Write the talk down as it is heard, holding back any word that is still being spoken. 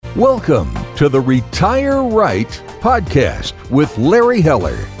Welcome to the Retire Right podcast with Larry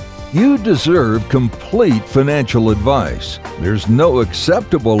Heller. You deserve complete financial advice. There's no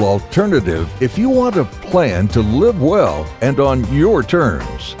acceptable alternative if you want a plan to live well and on your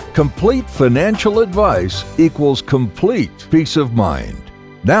terms. Complete financial advice equals complete peace of mind.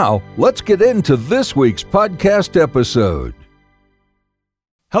 Now, let's get into this week's podcast episode.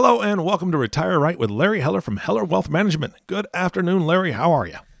 Hello and welcome to Retire Right with Larry Heller from Heller Wealth Management. Good afternoon, Larry. How are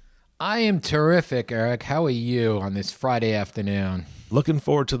you? I am terrific, Eric. How are you on this Friday afternoon? Looking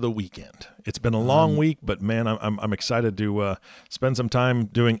forward to the weekend. It's been a long week, but man, I'm excited to spend some time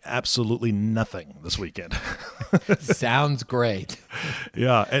doing absolutely nothing this weekend. Sounds great.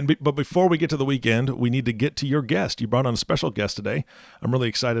 Yeah, but before we get to the weekend, we need to get to your guest. You brought on a special guest today. I'm really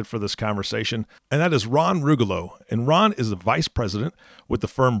excited for this conversation, and that is Ron Rugolo. And Ron is the vice president with the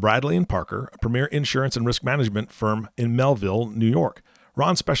firm Bradley & Parker, a premier insurance and risk management firm in Melville, New York.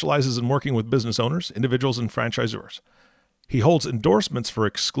 Ron specializes in working with business owners, individuals, and franchisors. He holds endorsements for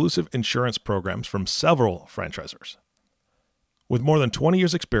exclusive insurance programs from several franchisors. With more than 20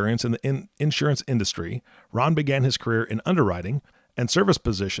 years' experience in the insurance industry, Ron began his career in underwriting and service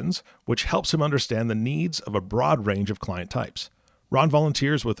positions, which helps him understand the needs of a broad range of client types. Ron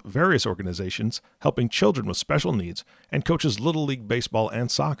volunteers with various organizations helping children with special needs and coaches Little League baseball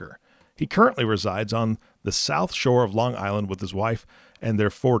and soccer. He currently resides on the South Shore of Long Island with his wife and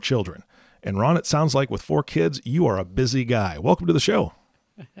their 4 children. And Ron, it sounds like with 4 kids, you are a busy guy. Welcome to the show.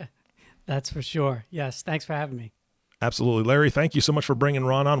 That's for sure. Yes. Thanks for having me. Absolutely. Larry, thank you so much for bringing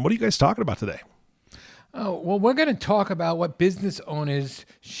Ron on. What are you guys talking about today? Oh, well, we're going to talk about what business owners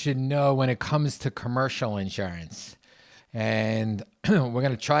should know when it comes to commercial insurance. And we're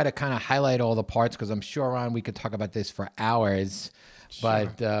going to try to kind of highlight all the parts because I'm sure, Ron, we could talk about this for hours.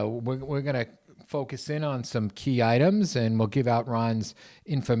 Sure. But we're going to focus in on some key items, and we'll give out Ron's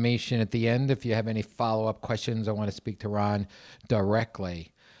information at the end if you have any follow-up questions or want to speak to Ron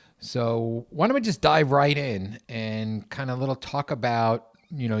directly. So why don't we just dive right in and kind of little talk about,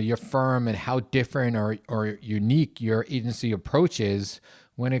 your firm and how different or unique your agency approach is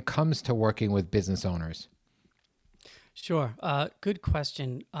when it comes to working with business owners. Sure. Good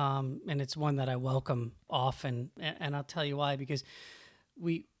question. And it's one that I welcome often. And I'll tell you why, because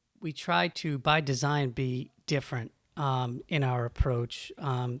we try to, by design, be different in our approach.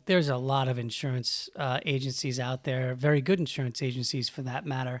 There's a lot of insurance agencies out there, very good insurance agencies for that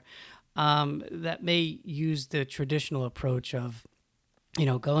matter, that may use the traditional approach of,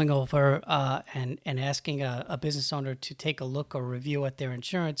 going over and asking a business owner to take a look or review at their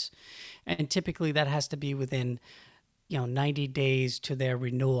insurance. And typically that has to be within 90 days to their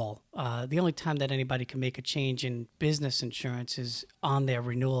renewal. The only time that anybody can make a change in business insurance is on their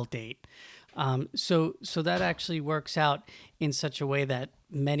renewal date. So that actually works out in such a way that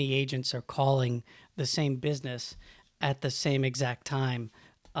many agents are calling the same business at the same exact time.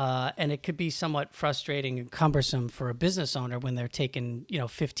 And it could be somewhat frustrating and cumbersome for a business owner when they're taking,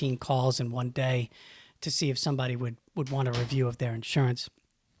 15 calls in one day to see if somebody would want a review of their insurance.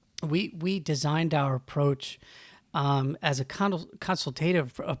 We designed our approach as a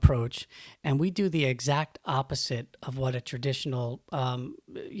consultative approach, and we do the exact opposite of what a traditional,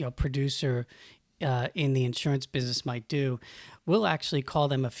 producer in the insurance business might do. We'll actually call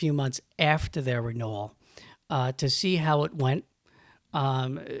them a few months after their renewal to see how it went,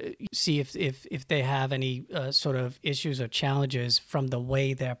 see if they have any sort of issues or challenges from the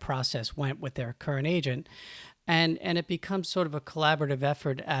way their process went with their current agent, and it becomes sort of a collaborative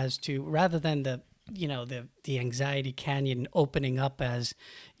effort as to, rather than the anxiety canyon opening up as,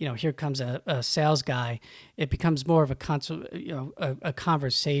 here comes a sales guy, it becomes more of a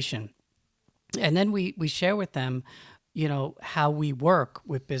conversation. And then we share with them, how we work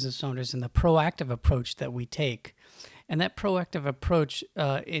with business owners and the proactive approach that we take. And that proactive approach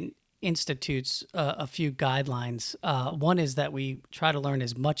institutes a few guidelines. One is that we try to learn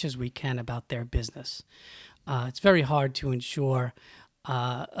as much as we can about their business. It's very hard to insure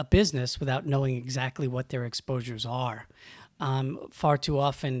a business without knowing exactly what their exposures are. Far too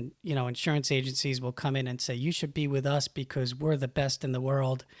often, insurance agencies will come in and say, you should be with us because we're the best in the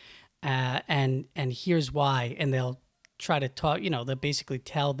world, and here's why. And they'll try to talk, they'll basically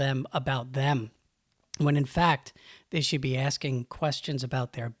tell them about them, when in fact they should be asking questions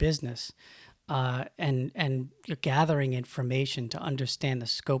about their business and gathering information to understand the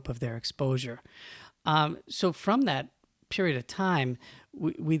scope of their exposure. So from that period of time,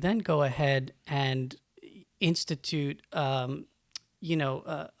 we then go ahead and institute, a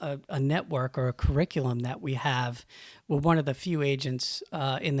network or a curriculum that we have. We're one of the few agents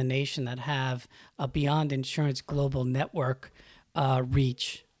in the nation that have a Beyond Insurance Global Network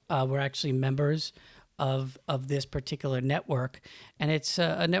reach We're actually members of this particular network, and it's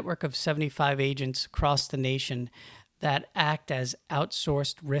a network of 75 agents across the nation that act as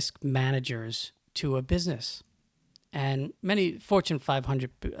outsourced risk managers to a business. And many Fortune 500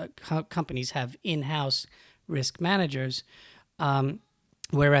 companies have in-house risk managers,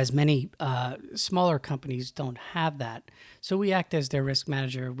 whereas many smaller companies don't have that. So we act as their risk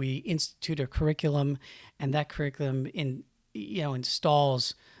manager. We institute a curriculum, and that curriculum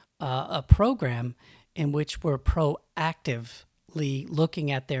installs a program in which we're proactively looking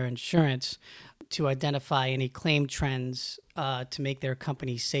at their insurance to identify any claim trends to make their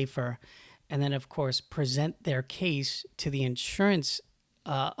company safer, and then, of course, present their case to the insurance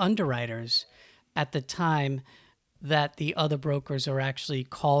underwriters at the time that the other brokers are actually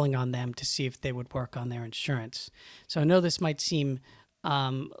calling on them to see if they would work on their insurance. So I know this might seem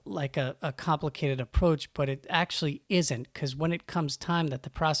like a complicated approach, but it actually isn't, because when it comes time that the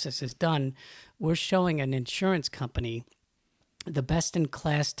process is done, we're showing an insurance company, the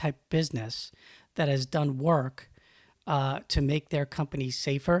best-in-class type business that has done work to make their company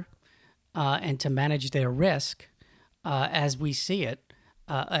safer and to manage their risk as we see it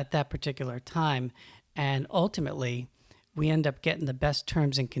at that particular time. And ultimately, we end up getting the best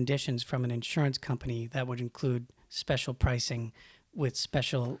terms and conditions from an insurance company that would include special pricing with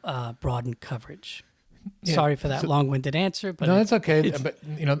special broadened coverage. Yeah, Sorry for that long-winded answer, but no, that's okay. But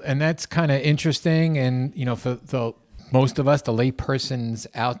and that's kind of interesting. And for the most of us, the lay persons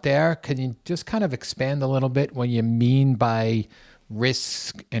out there, can you just kind of expand a little bit what you mean by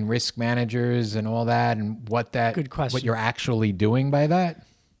risk and risk managers and all that, and Good question. what you're actually doing by that?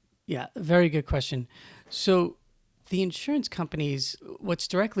 Yeah, very good question. So the insurance companies, what's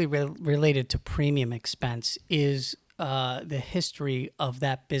directly related to premium expense is the history of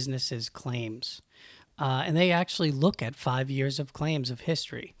that business's claims. And they actually look at 5 years of claims of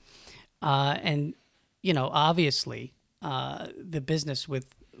history. And, obviously, the business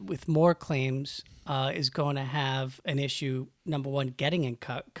with more claims is going to have an issue, number one, getting in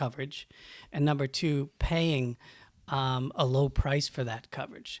coverage, and number two, paying a low price for that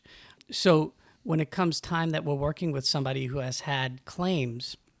coverage. So when it comes time that we're working with somebody who has had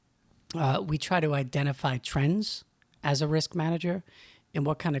claims, we try to identify trends as a risk manager in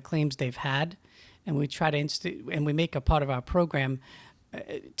what kind of claims they've had, and we try to and we make a part of our program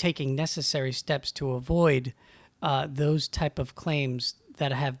taking necessary steps to avoid those type of claims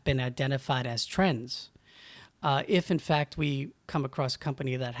that have been identified as trends. If, in fact, we come across a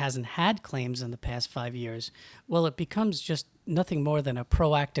company that hasn't had claims in the past 5 years, well, it becomes just nothing more than a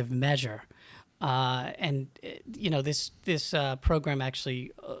proactive measure. This program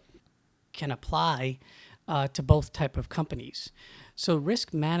actually can apply to both type of companies. So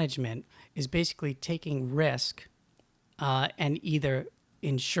risk management is basically taking risk and either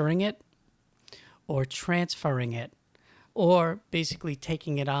insuring it or transferring it, or basically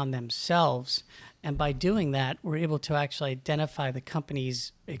taking it on themselves. And by doing that, we're able to actually identify the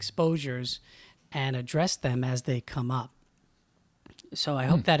company's exposures and address them as they come up. So I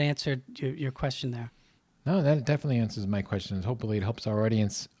hope that answered your question there. No, that definitely answers my questions. Hopefully it helps our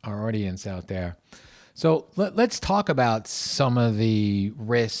audience out there. So let's talk about some of the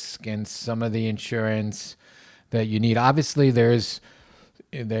risk and some of the insurance that you need. Obviously, there's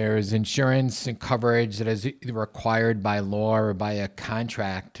insurance and coverage that is required by law or by a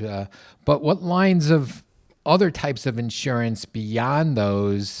contract. But what lines of other types of insurance beyond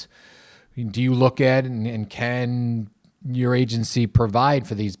those do you look at, and can your agency provide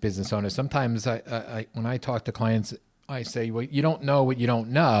for these business owners? Sometimes I when I talk to clients, I say, well, you don't know what you don't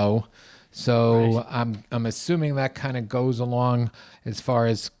know. So right. I'm assuming that kind of goes along as far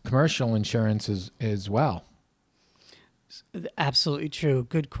as commercial insurance as well. Absolutely true.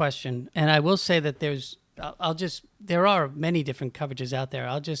 Good question. And I will say that there are many different coverages out there.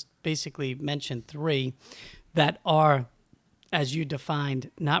 I'll just basically mention three that are, as you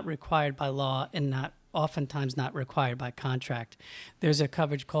defined, not required by law and oftentimes not required by contract. There's a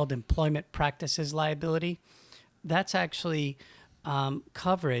coverage called employment practices liability. That's actually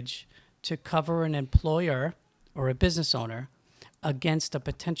coverage to cover an employer or a business owner against a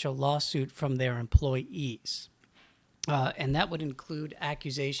potential lawsuit from their employees. And that would include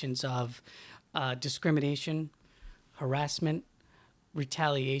accusations of discrimination, harassment,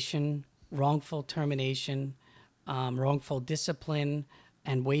 retaliation, wrongful termination, wrongful discipline,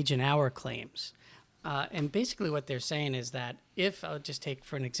 and wage and hour claims. And basically what they're saying is that if, I'll just take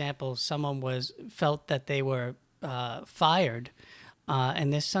for an example, someone felt that they were fired,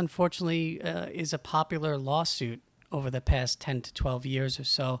 and this unfortunately is a popular lawsuit over the past 10 to 12 years or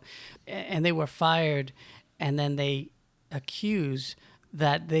so, and they were fired, and then they accuse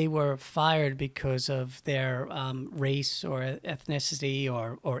that they were fired because of their race or ethnicity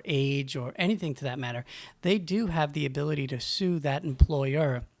or age or anything to that matter, they do have the ability to sue that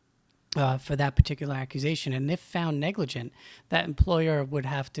employer for that particular accusation. And if found negligent, that employer would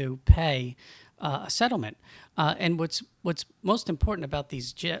have to pay a settlement. And what's most important about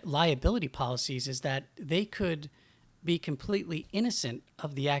these liability policies is that they could be completely innocent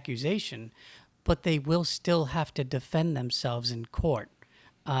of the accusation, but they will still have to defend themselves in court.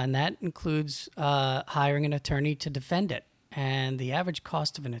 And that includes hiring an attorney to defend it. And the average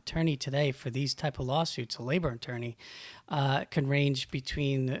cost of an attorney today for these type of lawsuits, a labor attorney, can range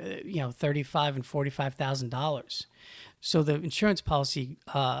between $35,000 and $45,000. So the insurance policy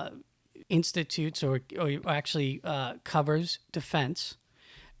institutes or actually covers defense,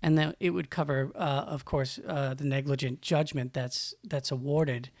 and then it would cover, of course, the negligent judgment that's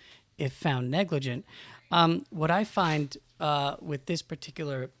awarded if found negligent. What I find with this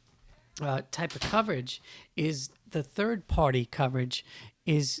particular type of coverage is the third-party coverage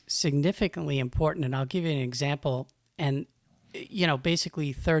is significantly important, and I'll give you an example. And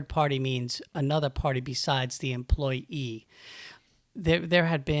basically, third-party means another party besides the employee. There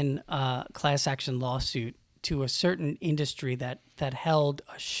had been a class action lawsuit to a certain industry that held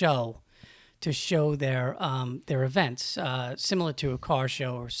a show to show their events, similar to a car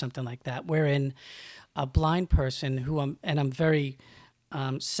show or something like that, wherein a blind person I'm very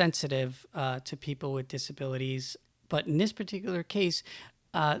sensitive to people with disabilities, but in this particular case,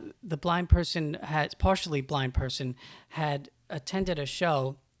 the partially blind person had attended a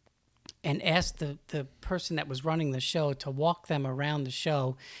show and asked the person that was running the show to walk them around the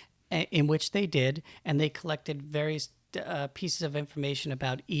show, in which they did, and they collected various pieces of information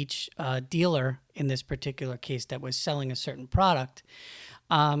about each dealer in this particular case that was selling a certain product.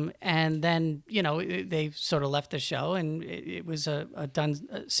 And then, they sort of left the show, and it was a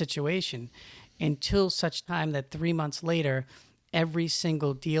done situation until such time that 3 months later, every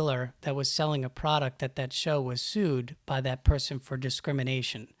single dealer that was selling a product at that show was sued by that person for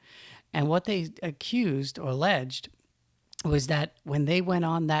discrimination. And what they accused or alleged was that when they went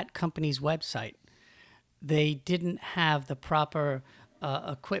on that company's website, they didn't have the proper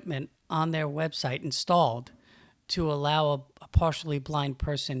equipment on their website installed to allow a partially blind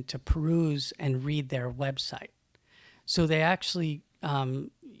person to peruse and read their website. So they actually,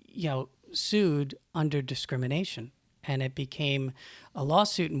 sued under discrimination. And it became a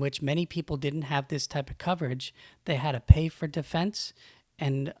lawsuit in which many people didn't have this type of coverage. They had to pay for defense.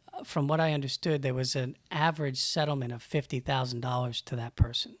 And from what I understood, there was an average settlement of $50,000 to that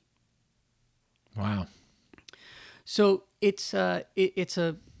person. Wow. So it's to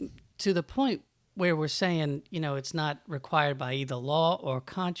the point where we're saying, it's not required by either law or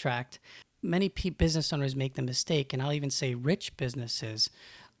contract. Many business owners make the mistake, and I'll even say rich businesses,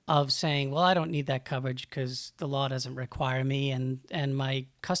 of saying, well, I don't need that coverage because the law doesn't require me and my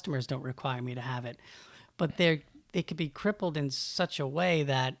customers don't require me to have it. But they could be crippled in such a way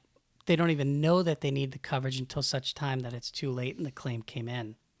that they don't even know that they need the coverage until such time that it's too late and the claim came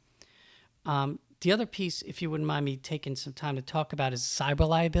in. The other piece, if you wouldn't mind me taking some time to talk about, is cyber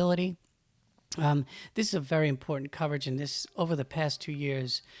liability. This is a very important coverage, and this, over the past 2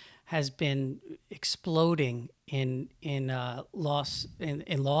 years, has been exploding in losses,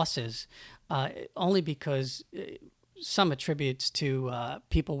 only because some attributes to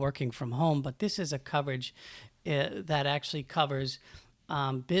people working from home. But this is a coverage that actually covers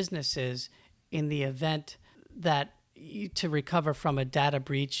businesses in the event that to recover from a data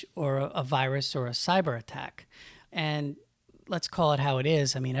breach or a virus or a cyber attack. And let's call it how it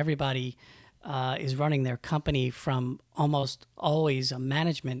is. I mean, everybody is running their company from almost always a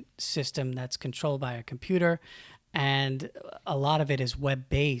management system that's controlled by a computer, and a lot of it is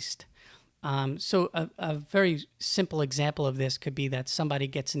web-based. So a very simple example of this could be that somebody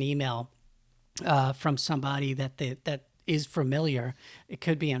gets an email from somebody that is familiar. It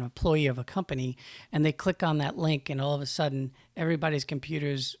could be an employee of a company, and they click on that link, and all of a sudden everybody's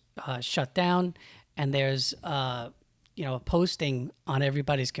computers shut down, and there's a posting on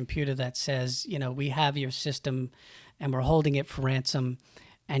everybody's computer that says, we have your system and we're holding it for ransom,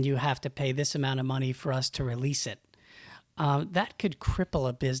 and you have to pay this amount of money for us to release it. That could cripple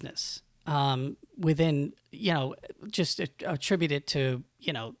a business within, just attribute it to,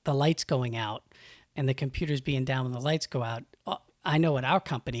 the lights going out and the computers being down when the lights go out. I know at our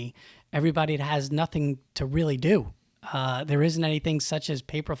company, everybody has nothing to really do. There isn't anything such as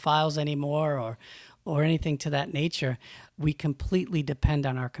paper files anymore or anything to that nature. We completely depend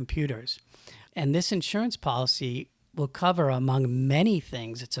on our computers. And this insurance policy will cover, among many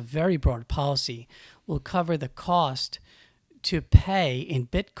things, it's a very broad policy, will cover the cost to pay in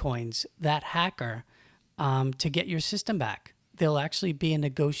Bitcoins that hacker to get your system back. There'll actually be a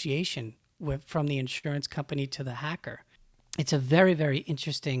negotiation from the insurance company to the hacker. It's a very, very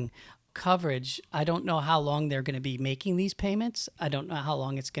interesting coverage. I don't know how long they're going to be making these payments. I don't know how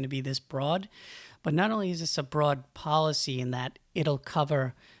long it's going to be this broad. But not only is this a broad policy in that it'll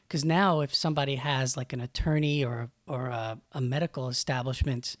cover, because now if somebody has like an attorney or a medical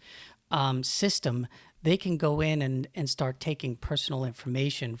establishment system, they can go in and start taking personal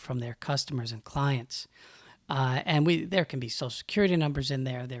information from their customers and clients. There can be social security numbers in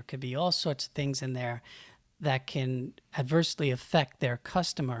there. There could be all sorts of things in there that can adversely affect their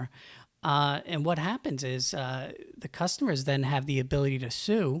customer. And what happens is the customers then have the ability to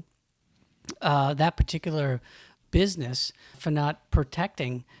sue that particular business for not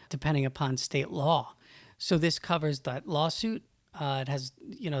protecting, depending upon state law. So this covers that lawsuit. It has,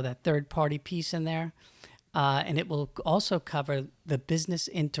 that third-party piece in there. And it will also cover the business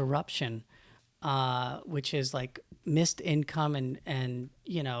interruption, which is like missed income and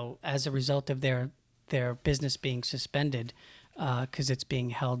as a result of their business being suspended because it's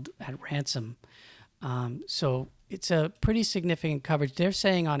being held at ransom. So it's a pretty significant coverage. They're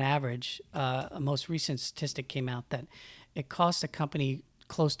saying on average, a most recent statistic came out that it costs a company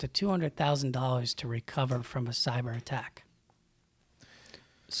close to $200,000 to recover from a cyber attack.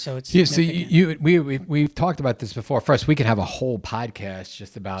 So it's significant. We've talked about this before. First, we can have a whole podcast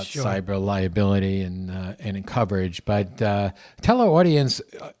just about cyber liability and coverage. But tell our audience,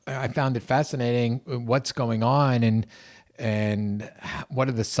 I found it fascinating what's going on and what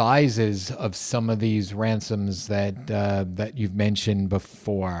are the sizes of some of these ransoms that you've mentioned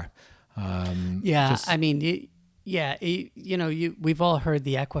before. We've all heard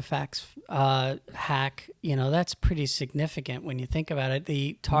the Equifax hack. That's pretty significant when you think about it.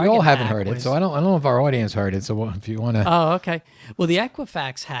 The Target we all haven't heard it, so I don't know if our audience heard it. So if you want to, oh, okay. Well, the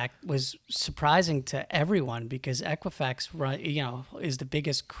Equifax hack was surprising to everyone because Equifax, is the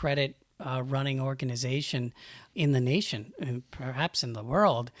biggest credit running organization in the nation, and perhaps in the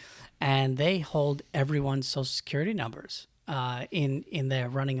world, and they hold everyone's social security numbers in their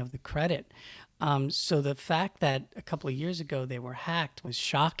running of the credit. So the fact that a couple of years ago they were hacked was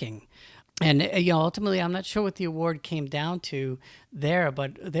shocking. And ultimately, I'm not sure what the award came down to there,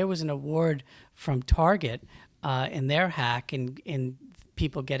 but there was an award from Target in their hack in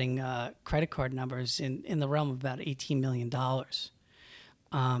people getting credit card numbers in the realm of about $18 million.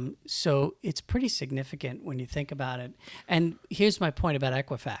 So it's pretty significant when you think about it. And here's my point about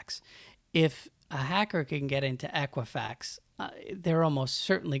Equifax. If a hacker can get into Equifax, they're almost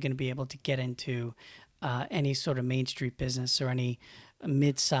certainly going to be able to get into any sort of Main Street business or any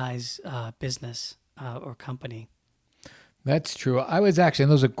mid-size business or company. That's true. I was actually,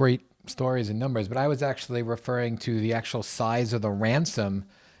 and those are great stories and numbers, but I was actually referring to the actual size of the ransom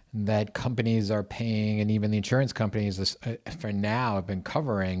that companies are paying, and even the insurance companies for now have been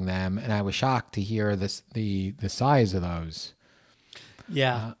covering them. And I was shocked to hear the size of those.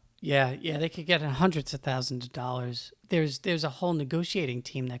 Yeah. They could get in hundreds of thousands of dollars. There's a whole negotiating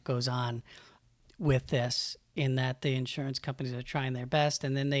team that goes on with this, in that the insurance companies are trying their best,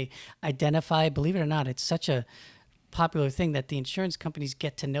 and then they identify, believe it or not, it's such a popular thing that the insurance companies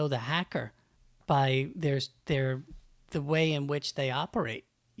get to know the hacker by the way in which they operate.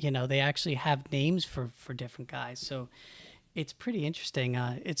 They actually have names for different guys. So it's pretty interesting.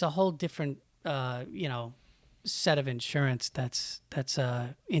 It's a whole different, set of insurance that's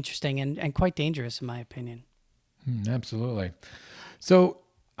interesting and quite dangerous, in my opinion. Absolutely. So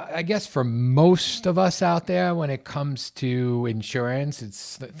I guess for most of us out there, when it comes to insurance,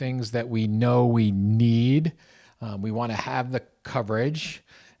 it's the things that we know we need. We want to have the coverage,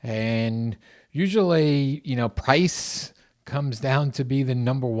 and usually, price comes down to be the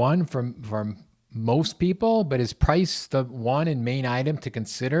number one for most people. But is price the one and main item to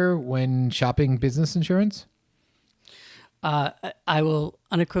consider when shopping business insurance? I will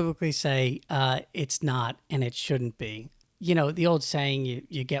unequivocally say it's not, and it shouldn't be. The old saying,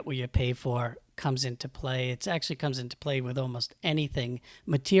 you get what you pay for, comes into play. It actually comes into play with almost anything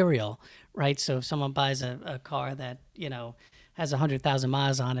material, right? So if someone buys a car that, has 100,000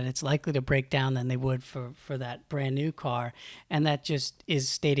 miles on it, it's likely to break down than they would for that brand new car. And that just is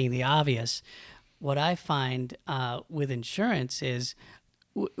stating the obvious. What I find with insurance is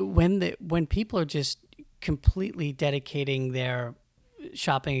when people are just completely dedicating their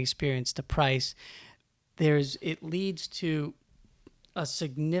shopping experience to price, it leads to a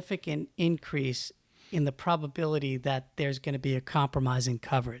significant increase in the probability that there's going to be a compromise in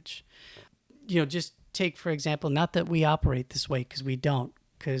coverage. Just take, for example, not that we operate this way, because we don't,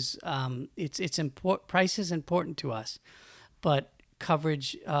 because it's important. Price is important to us. but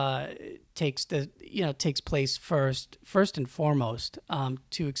coverage takes place first and foremost,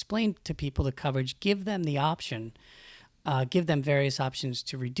 to explain to people the coverage, give them the option, give them various options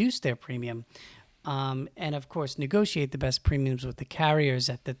to reduce their premium, and of course negotiate the best premiums with the carriers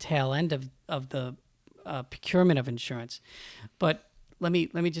at the tail end of the procurement of insurance. But let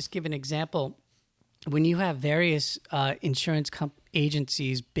me just give an example. When you have various insurance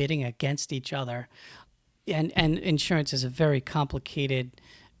agencies bidding against each other, and insurance is a very complicated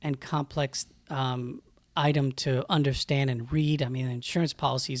and complex item to understand and read. I mean, insurance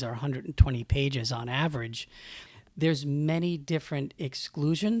policies are 120 pages on average. There's many different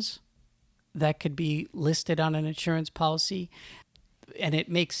exclusions that could be listed on an insurance policy, and it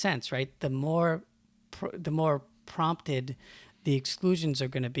makes sense, right? The more prompted the exclusions are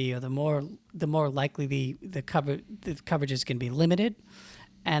going to be, or the more likely the coverage is going to be limited,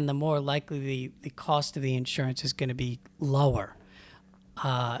 and the more likely the cost of the insurance is going to be lower.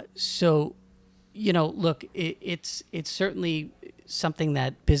 So, look, it's certainly something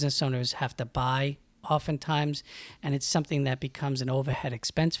that business owners have to buy oftentimes, and it's something that becomes an overhead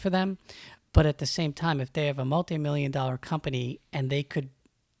expense for them. But at the same time, if they have a multi-million-dollar company and they could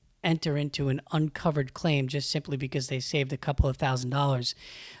enter into an uncovered claim just simply because they saved a couple of $1,000s,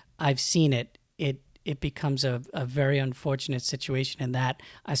 I've seen it. It becomes a very unfortunate situation in that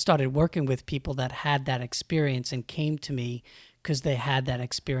I started working with people that had that experience and came to me because they had that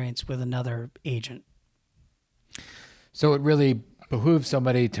experience with another agent. So it really behooves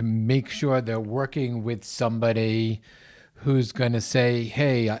somebody to make sure they're working with somebody who's going to say,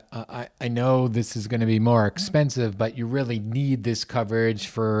 hey, I know this is going to be more expensive, but you really need this coverage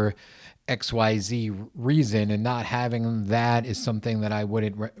for XYZ reason, and not having that is something that I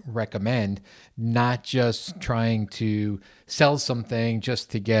wouldn't recommend, not just trying to sell something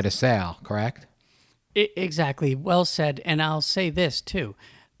just to get a sale, correct? Exactly. Well said. And I'll say this too.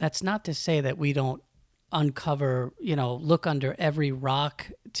 That's not to say that we don't uncover, look under every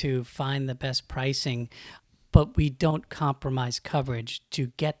rock to find the best pricing, but we don't compromise coverage to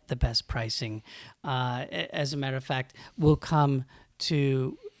get the best pricing. As a matter of fact, we'll come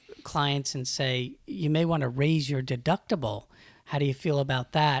to clients and say, you may want to raise your deductible. How do you feel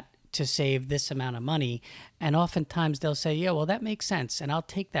about that to save this amount of money? And oftentimes they'll say, yeah, well, that makes sense. And I'll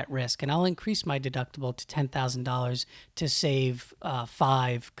take that risk and I'll increase my deductible to $10,000 to save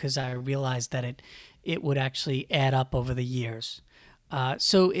 $5,000 because I realized that it would actually add up over the years.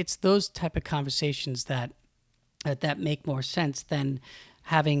 So it's those type of conversations that make more sense than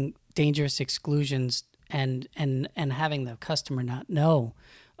having dangerous exclusions and having the customer not know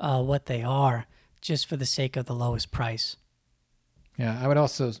what they are just for the sake of the lowest price. Yeah, I would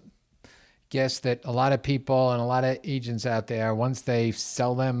also guess that a lot of people and a lot of agents out there, once they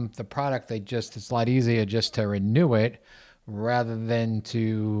sell them the product, it's a lot easier just to renew it rather than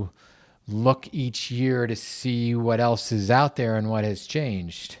to look each year to see what else is out there and what has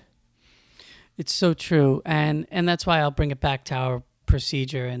changed. It's so true. And that's why I'll bring it back to our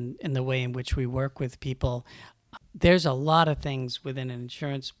procedure and the way in which we work with people. There's a lot of things within an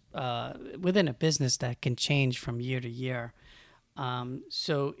insurance, within a business that can change from year to year.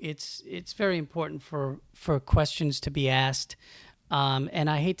 So it's very important for questions to be asked. And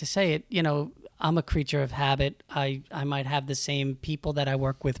I hate to say it, I'm a creature of habit. I might have the same people that I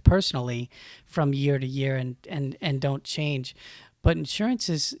work with personally from year to year and don't change. But insurance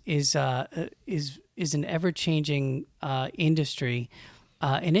is an ever-changing industry,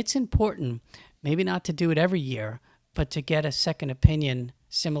 and it's important, maybe not to do it every year, but to get a second opinion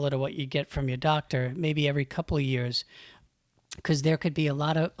similar to what you get from your doctor, maybe every couple of years, because there could be a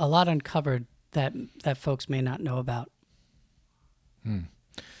lot uncovered that folks may not know about.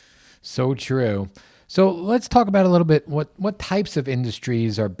 So true. So let's talk about a little bit what types of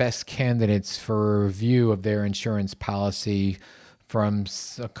industries are best candidates for review of their insurance policy from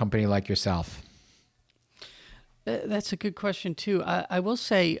a company like yourself. That's a good question too. I will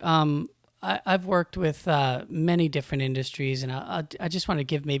say I've worked with many different industries, and I just want to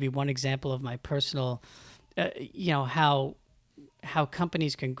give maybe one example of my personal, how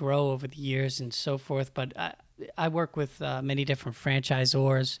companies can grow over the years and so forth. But I work with many different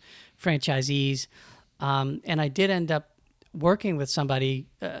franchisees, and I did end up working with somebody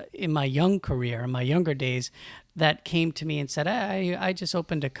in my young career, in my younger days, that came to me and said, I just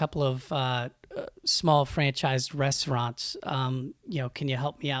opened a couple of small franchised restaurants. Can you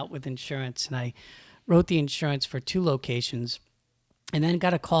help me out with insurance? And I wrote the insurance for 2 locations. And then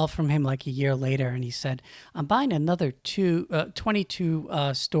got a call from him like a year later, and he said, I'm buying another 22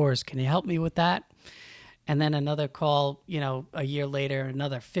 stores. Can you help me with that? And then another call, a year later,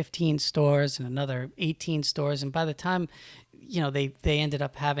 another 15 stores and another 18 stores. And by the time they ended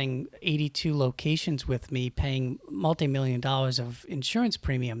up having 82 locations with me, paying multi-million dollars of insurance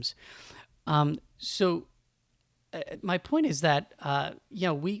premiums. So my point is that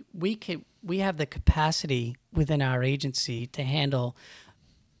we have the capacity within our agency to handle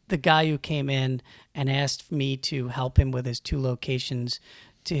the guy who came in and asked me to help him with his 2 locations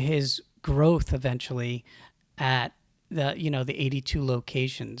to his growth eventually at the 82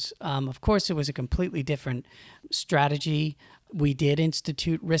 locations. Of course, it was a completely different strategy. We did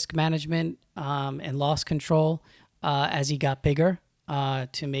institute risk management and loss control as he got bigger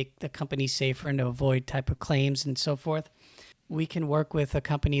to make the company safer and to avoid type of claims and so forth. We can work with a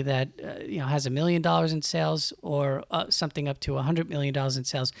company that has $1 million in sales or something up to $100 million in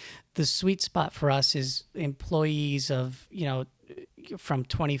sales. The sweet spot for us is employees of from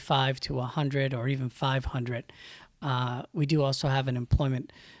 25 to 100 or even 500. We do also have an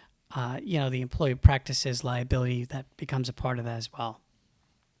employment, the employee practices liability that becomes a part of that as well.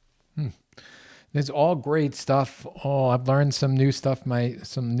 It's all great stuff. Oh, I've learned some new stuff,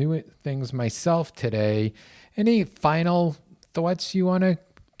 some new things myself today. Any final thoughts you want to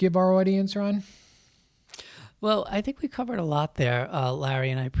give our audience, Ron? Well, I think we covered a lot there,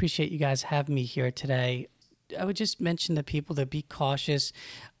 Larry, and I appreciate you guys having me here today. I would just mention to people to be cautious,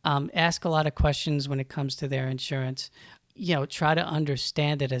 ask a lot of questions when it comes to their insurance. Try to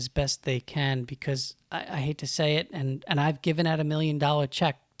understand it as best they can, because I hate to say it, and I've given out $1 million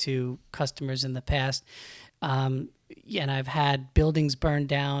check to customers in the past. And I've had buildings burned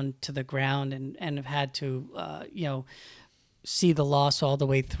down to the ground and have had to, see the loss all the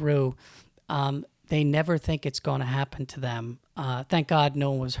way through. They never think it's going to happen to them. Thank God no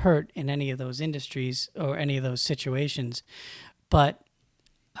one was hurt in any of those industries or any of those situations. But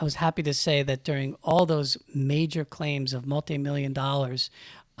I was happy to say that during all those major claims of multi-million dollars,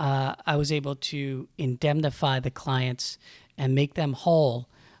 I was able to indemnify the clients and make them whole,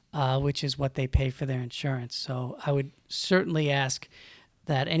 which is what they pay for their insurance. So I would certainly ask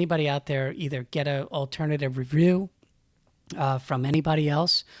that anybody out there either get an alternative review from anybody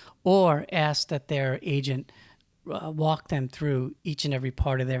else, or ask that their agent walk them through each and every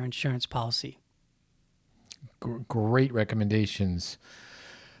part of their insurance policy. Great recommendations.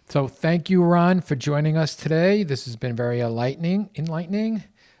 So thank you, Ron, for joining us today. This has been very enlightening.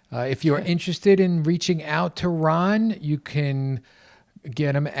 If you're interested in reaching out to Ron, you can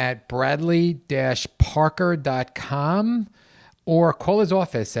get him at bradley-parker.com or call his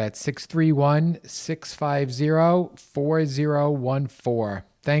office at 631-650-4014.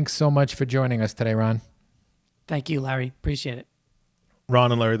 Thanks so much for joining us today, Ron. Thank you, Larry. Appreciate it.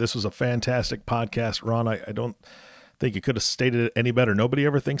 Ron and Larry, this was a fantastic podcast. Ron, I don't think you could have stated it any better. Nobody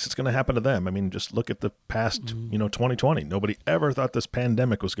ever thinks it's going to happen to them. I mean, just look at the past, 2020. Nobody ever thought this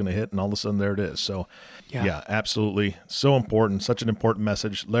pandemic was going to hit, and all of a sudden there it is. So, yeah, absolutely. So important. Such an important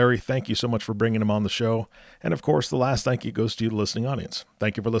message. Larry, thank you so much for bringing him on the show. And, of course, the last thank you goes to you, the listening audience.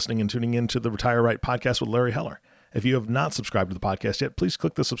 Thank you for listening and tuning in to the Retire Right podcast with Larry Heller. If you have not subscribed to the podcast yet, please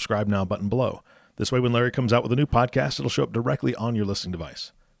click the subscribe now button below. This way, when Larry comes out with a new podcast, it'll show up directly on your listening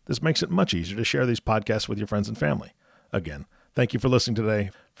device. This makes it much easier to share these podcasts with your friends and family. Again, thank you for listening today.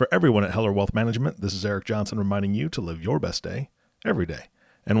 For everyone at Heller Wealth Management, this is Eric Johnson reminding you to live your best day every day.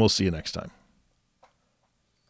 And we'll see you next time.